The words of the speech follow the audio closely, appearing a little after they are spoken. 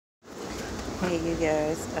Hey you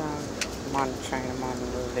guys, I'm trying. I'm on a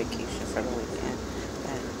little vacation for the weekend,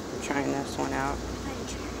 and I'm trying this one out.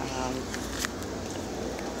 Um,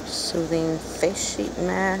 Soothing face sheet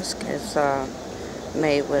mask is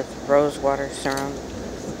made with rose water serum,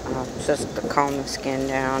 just to calm the skin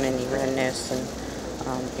down, any redness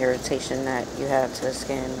and irritation that you have to the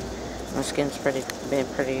skin. My skin's been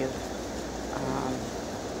pretty um,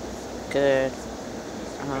 good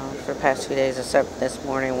for the past few days, except this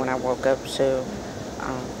morning when I woke up to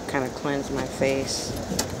kind of cleanse my face.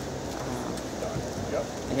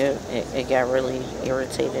 It got really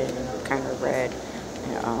irritated and kind of red,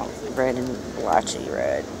 red and blotchy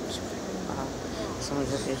red. Um, so I'm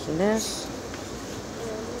just using this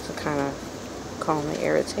to kind of calm the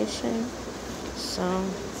irritation. So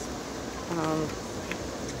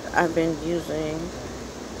I've been using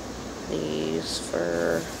these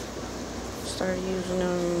started using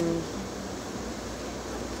them,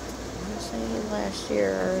 I want to say last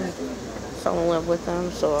year. I fell in love with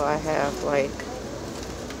them, so I have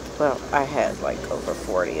I had like over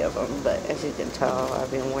 40 of them, but as you can tell,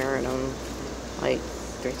 I've been wearing them like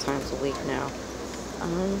 3 times a week now.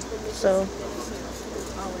 So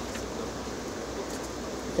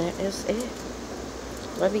that is it.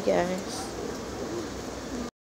 Love you guys.